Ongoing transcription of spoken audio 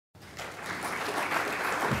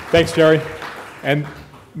Thanks, Jerry. And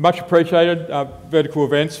much appreciated, Vertical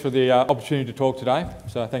Events, for the opportunity to talk today.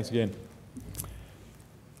 So thanks again.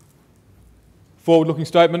 Forward-looking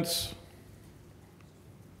statements.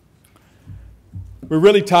 We're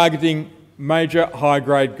really targeting major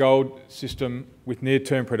high-grade gold system with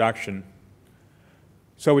near-term production.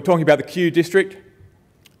 So we're talking about the Q district.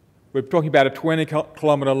 We're talking about a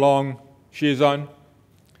 20-kilometre long shear zone.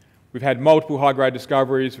 We've had multiple high-grade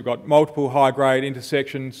discoveries. We've got multiple high-grade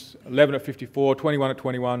intersections, 11 at 54, 21 at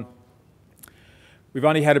 21. We've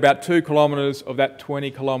only had about 2 kilometres of that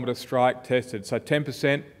 20-kilometre strike tested. So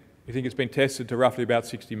 10%, we think it's been tested to roughly about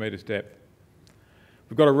 60 metres depth.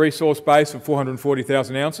 We've got a resource base of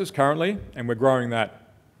 440,000 ounces currently, and we're growing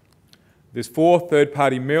that. There's 4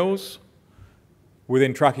 third-party mills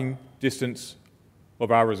within trucking distance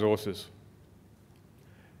of our resources.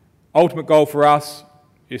 Ultimate goal for us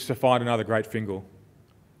is to find another Great Fingal.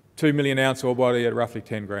 2 million ounce ore body at roughly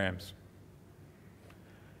 10 grams.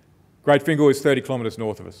 Great Fingal is 30 kilometres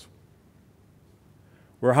north of us.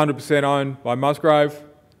 We're 100% owned by Musgrave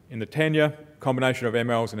in the tenure, combination of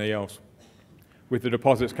MLs and ELs, with the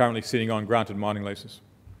deposits currently sitting on granted mining leases.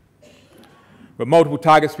 We've got multiple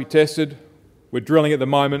targets to be tested. We're drilling at the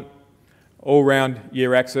moment, all round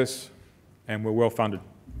year access, and we're well funded.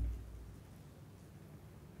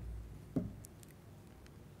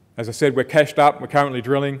 As I said, we're cashed up, we're currently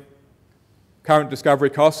drilling. Current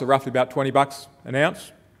discovery costs are roughly about $20 an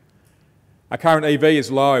ounce. Our current EV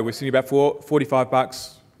is low, we're sitting about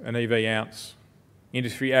 $45 an EV ounce.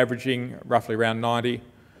 Industry averaging roughly around 90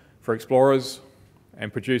 for explorers,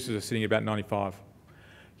 and producers are sitting at about 95.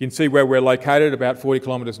 You can see where we're located, about 40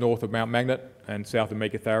 kilometres north of Mount Magnet and south of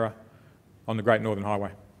Meekatharra on the Great Northern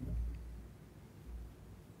Highway.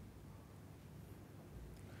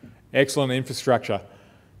 Excellent infrastructure.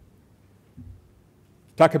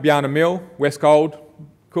 Tuckabianna Mill, West Gold,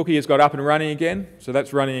 Cookie has got up and running again, so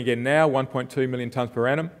that's running again now, 1.2 million tonnes per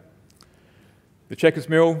annum. The Checkers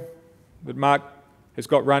Mill that Mark has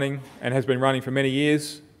got running and has been running for many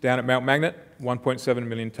years down at Mount Magnet, 1.7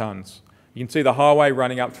 million tonnes. You can see the highway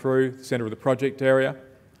running up through the centre of the project area.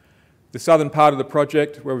 The southern part of the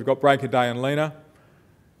project, where we've got Break of Day and Lena,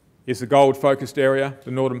 is the gold-focused area.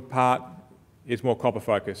 The northern part is more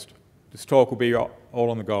copper-focused. This talk will be all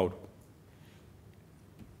on the gold.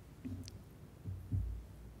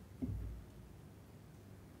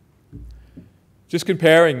 Just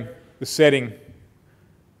comparing the setting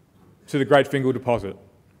to the Great Fingal deposit.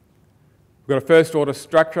 We've got a first-order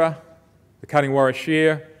structure, the Cutting Warrior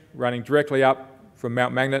Shear, running directly up from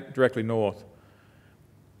Mount Magnet, directly north.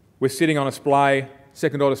 We're sitting on a splay,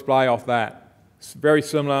 second-order splay off that. It's very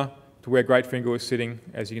similar to where Great Fingal is sitting,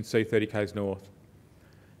 as you can see, 30 k's north.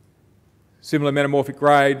 Similar metamorphic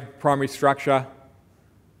grade, primary structure,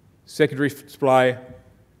 secondary splay,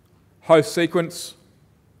 host sequence,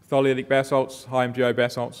 tholeiitic basalts, high MgO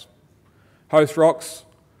basalts. Host rocks,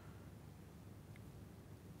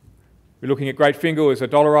 we're looking at Great Fingal as a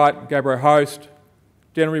dolerite, gabbro host.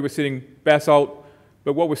 Generally we're sitting basalt,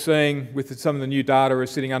 but what we're seeing with some of the new data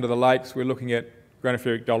is sitting under the lakes. We're looking at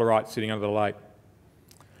granophyric dolerite sitting under the lake.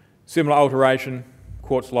 Similar alteration,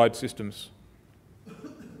 quartz lode systems.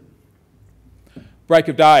 Break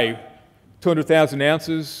of Day, 200,000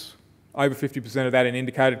 ounces, over 50% of that in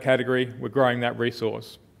indicated category. We're growing that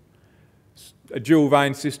resource. A dual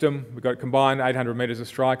vein system, we've got combined 800 metres of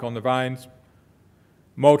strike on the veins,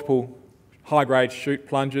 multiple high-grade chute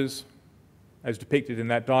plunges as depicted in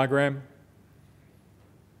that diagram.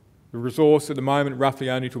 The resource at the moment roughly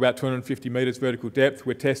only to about 250 metres vertical depth.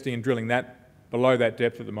 We're testing and drilling that below that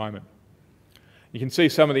depth at the moment. You can see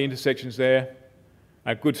some of the intersections there,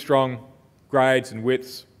 good strong grades and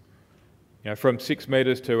widths, from 6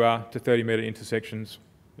 metres to 30 metre intersections,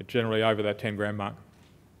 but generally over that 10 gram mark.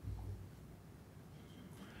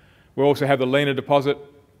 We also have the Lena deposit.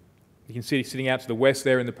 You can see sitting out to the west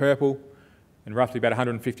there in the purple, and roughly about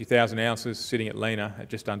 150,000 ounces sitting at Lena at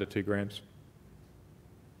just under 2 grams.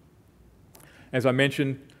 As I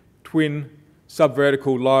mentioned, twin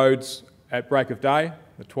subvertical lodes at Break of Day,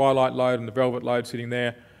 the Twilight lode and the Velvet lode sitting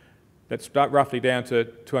there. That's roughly down to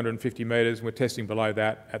 250 metres, and we're testing below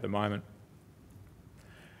that at the moment.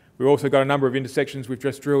 We've also got a number of intersections we've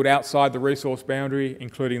just drilled outside the resource boundary,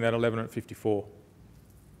 including that 11 at 54.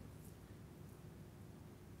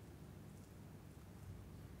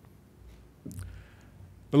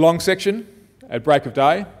 The long section at Break of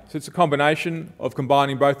Day, so it's a combination of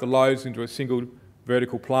combining both the lodes into a single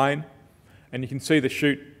vertical plane, and you can see the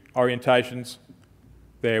chute orientations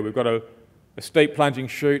there. We've got a steep plunging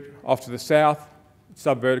chute off to the south,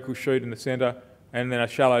 subvertical chute in the centre, and then a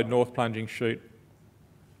shallow north plunging chute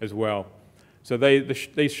as well. So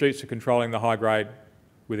these chutes are controlling the high grade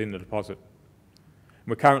within the deposit.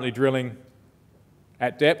 We're currently drilling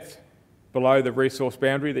at depth below the resource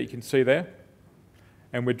boundary that you can see there,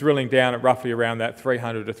 and we're drilling down at roughly around that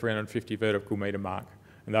 300 to 350 vertical metre mark,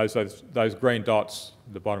 and those green dots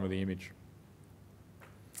at the bottom of the image.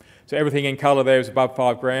 So everything in colour there is above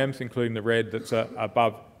 5 grams, including the red that's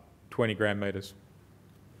above 20 gram metres.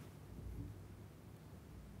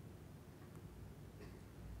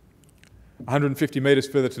 "150 metres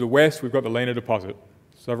further to the west, we've got the Lena deposit.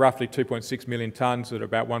 So roughly 2.6 million tonnes at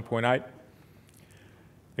about 1.8.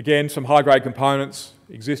 Again, some high-grade components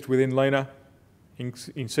exist within Lena. You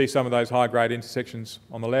can see some of those high-grade intersections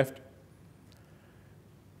on the left.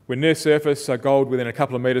 We're near surface, so gold within a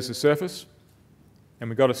couple of metres of surface, and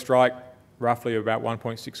we've got a strike roughly about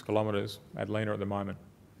 1.6 kilometres at Lena at the moment.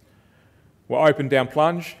 We're open down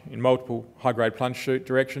plunge in multiple high-grade plunge chute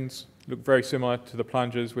directions, look very similar to the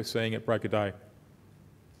plunges we're seeing at Break of Day.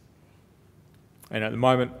 And at the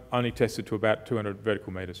moment, only tested to about 200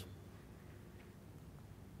 vertical metres.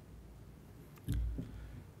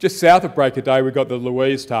 Just south of Break of Day, we've got the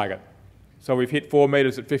Louise target. So we've hit 4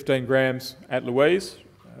 metres at 15 grams at Louise,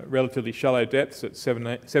 relatively shallow depths at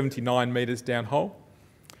 79 metres downhole.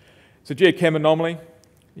 It's a geochem anomaly.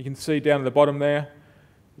 You can see down at the bottom there,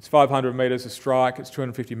 it's 500 metres a strike, it's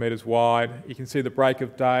 250 metres wide. You can see the Break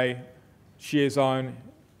of Day shear zone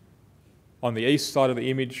on the east side of the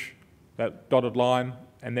image, that dotted line,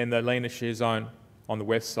 and then the Lena shear zone on the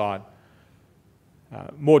west side.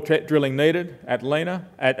 More drilling needed at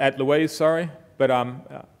Louise, but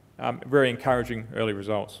very encouraging early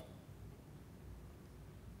results.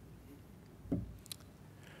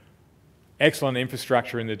 Excellent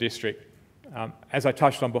infrastructure in the district. As I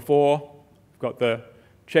touched on before, we've got the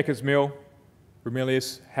Checkers Mill,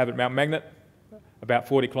 Ramilius, have at Mount Magnet, about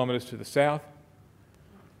 40 kilometres to the south.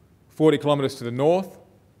 40 kilometres to the north,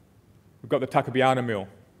 we've got the Tuckabianna Mill.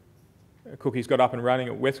 Cookie's got up and running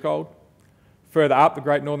at Westgold. Further up the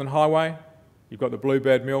Great Northern Highway, you've got the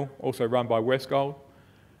Bluebird Mill, also run by Westgold.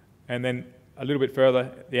 And then a little bit further,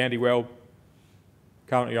 the Andy Well,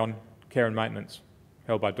 currently on care and maintenance,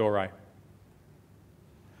 held by Doré.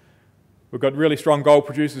 We've got really strong gold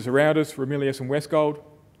producers around us, Ramilius and Westgold.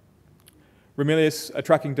 Ramilius are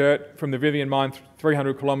trucking dirt from the Vivian mine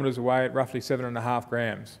 300 kilometres away at roughly 7.5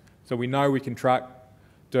 grams. So we know we can truck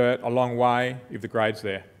dirt a long way if the grade's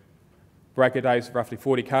there. Break of Day is roughly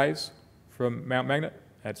 40 k's from Mount Magnet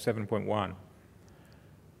at 7.1.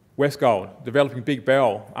 Westgold, developing Big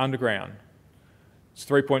Bell underground. It's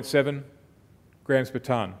 3.7 grams per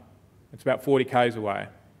tonne. It's about 40 k's away.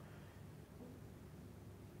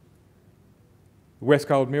 The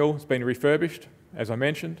Westgold mill has been refurbished, as I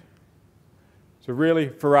mentioned. So really,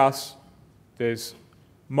 for us, there's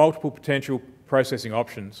multiple potential processing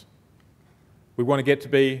options. We want to get to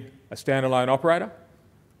be a standalone operator,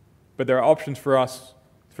 but there are options for us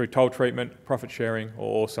through toll treatment, profit sharing,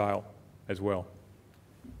 or ore sale as well.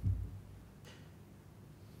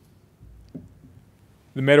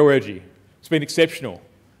 The metallurgy, it's been exceptional.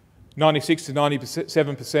 96 to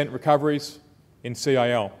 97% recoveries in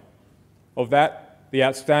CIL. Of that, the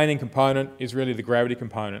outstanding component is really the gravity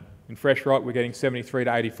component. In fresh rock, we're getting 73 to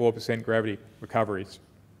 84% gravity recoveries.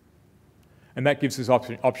 And that gives us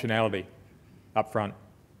optionality up front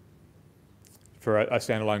for a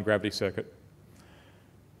standalone gravity circuit.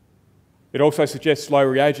 It also suggests low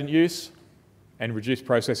reagent use and reduced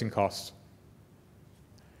processing costs.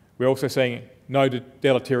 We're also seeing no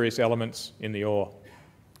deleterious elements in the ore.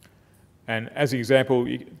 And as an example,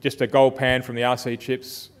 just a gold pan from the RC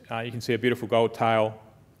chips, you can see a beautiful gold tail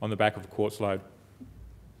on the back of a quartz lode.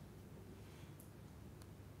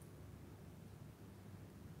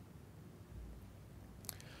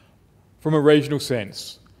 From a regional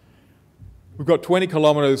sense, we've got 20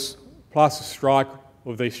 kilometres plus a strike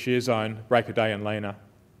of this shear zone, Break of Day and Lena.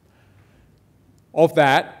 Of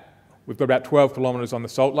that, we've got about 12 kilometres on the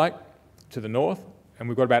Salt Lake to the north, and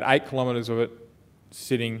we've got about 8 kilometres of it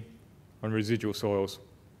sitting on residual soils.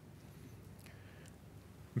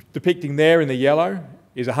 Depicting there in the yellow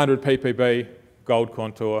is 100 ppb gold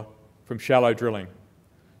contour from shallow drilling,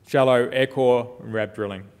 shallow air core and RAB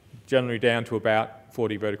drilling, generally down to about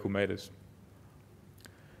 40 vertical metres.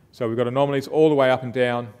 So we've got anomalies all the way up and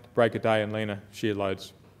down Break of Day and Lena shear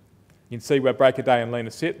lodes. You can see where Break of Day and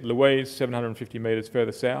Lena sit, Louise, 750 metres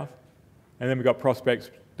further south, and then we've got prospects,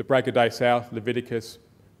 the Break of Day south, Leviticus,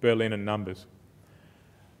 Berlin and Numbers.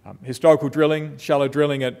 Historical drilling, shallow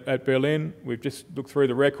drilling at Berlin, we've just looked through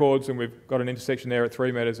the records and we've got an intersection there at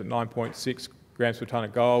 3 metres at 9.6 grams per tonne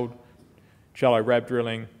of gold, shallow RAB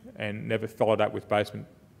drilling, and never followed up with basement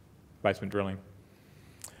drilling.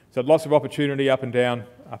 So lots of opportunity up and down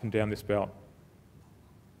this belt.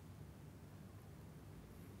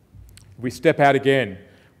 If we step out again,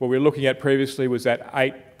 what we were looking at previously was that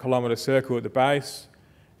 8-kilometre circle at the base.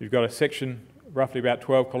 You've got a section roughly about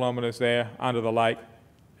 12 kilometres there under the lake,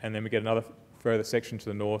 and then we get another further section to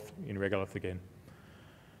the north in regolith again.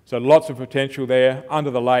 So lots of potential there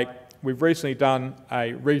under the lake. We've recently done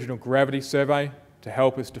a regional gravity survey to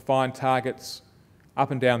help us define targets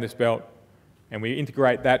up and down this belt, and we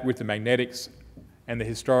integrate that with the magnetics and the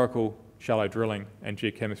historical shallow drilling and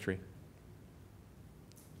geochemistry.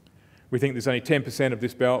 We think there's only 10% of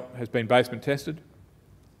this belt has been basement tested.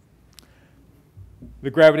 The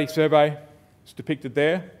gravity survey is depicted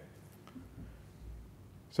there.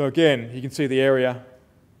 So again, you can see the area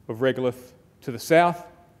of regolith to the south,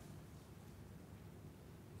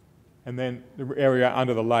 and then the area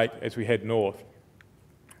under the lake as we head north.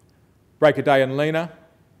 Break of Day and Lena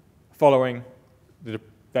following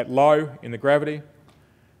that low in the gravity,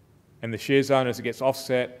 and the shear zone as it gets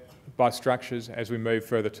offset by structures as we move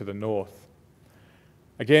further to the north.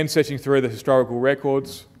 Again, searching through the historical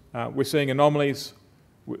records, we're seeing anomalies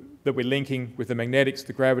that we're linking with the magnetics,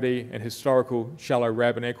 the gravity, and historical shallow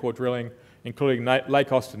RAB and air core drilling, including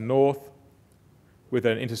Lake Austin North, with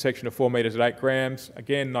an intersection of 4 metres at 8 grams.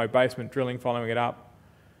 Again, no basement drilling following it up.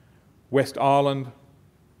 West Island,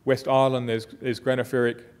 there's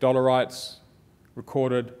granophyric dolerites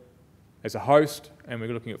recorded as a host, and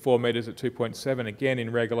we're looking at 4 metres at 2.7, again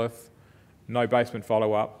in regolith, no basement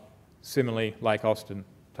follow-up. Similarly, Lake Austin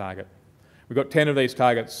target. We've got 10 of these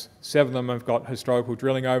targets, 7 of them have got historical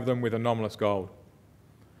drilling over them with anomalous gold.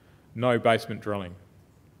 No basement drilling.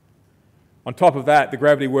 On top of that, the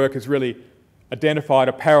gravity work has really identified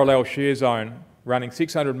a parallel shear zone running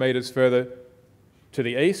 600 metres further to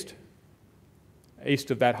the east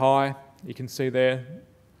of that high, you can see there.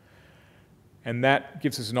 And that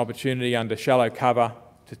gives us an opportunity under shallow cover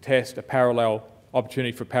to test a parallel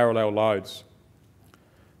opportunity for parallel loads.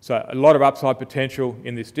 So a lot of upside potential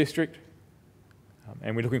in this district,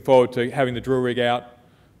 and we're looking forward to having the drill rig out,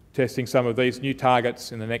 testing some of these new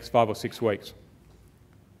targets in the next 5 or 6 weeks.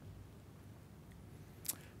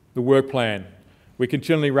 The work plan. We're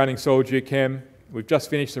continually running soil geochem. We've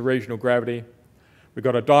just finished the regional gravity. We've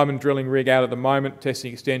got a diamond drilling rig out at the moment,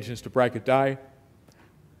 testing extensions to Break of Day.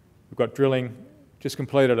 We've got drilling just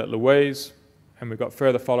completed at Louise, and we've got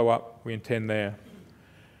further follow-up we intend there.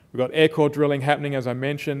 We've got air core drilling happening, as I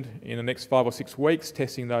mentioned, in the next 5 or 6 weeks,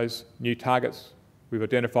 testing those new targets we've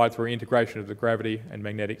identified through integration of the gravity and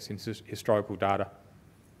magnetics in historical data.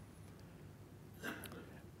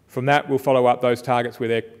 From that, we'll follow up those targets with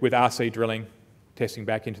RC drilling, testing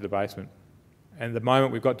back into the basement. And at the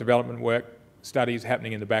moment, we've got development work, studies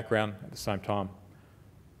happening in the background at the same time.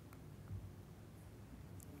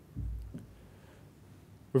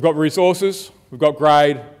 We've got resources, we've got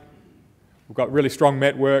grade, we've got really strong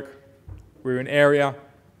met work. We're in an area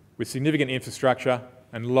with significant infrastructure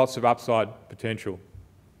and lots of upside potential.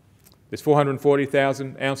 There's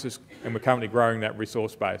 440,000 ounces, and we're currently growing that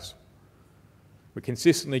resource base. We're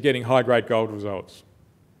consistently getting high-grade gold results.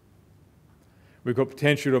 We've got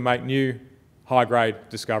potential to make new high-grade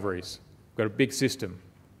discoveries. We've got a big system.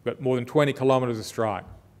 We've got more than 20 kilometres of strike.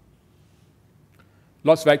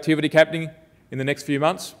 Lots of activity happening in the next few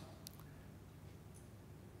months,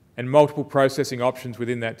 and multiple processing options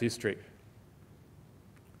within that district.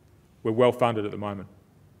 We're well funded at the moment.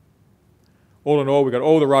 All in all, we've got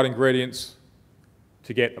all the right ingredients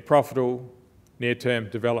to get a profitable near-term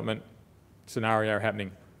development scenario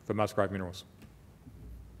happening for Musgrave Minerals.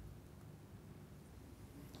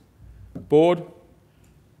 Board,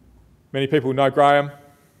 many people know Graham,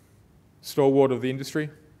 stalwart of the industry.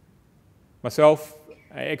 Myself,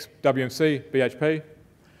 ex-WMC, BHP.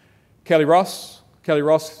 Kelly Ross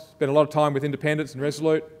spent a lot of time with Independence and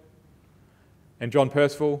Resolute. And John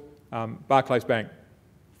Percival, Barclays Bank,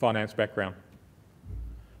 finance background.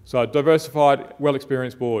 So a diversified,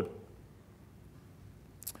 well-experienced board.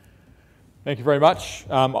 Thank you very much.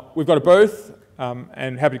 We've got a booth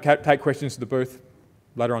and happy to take questions to the booth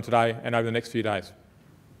later on today and over the next few days.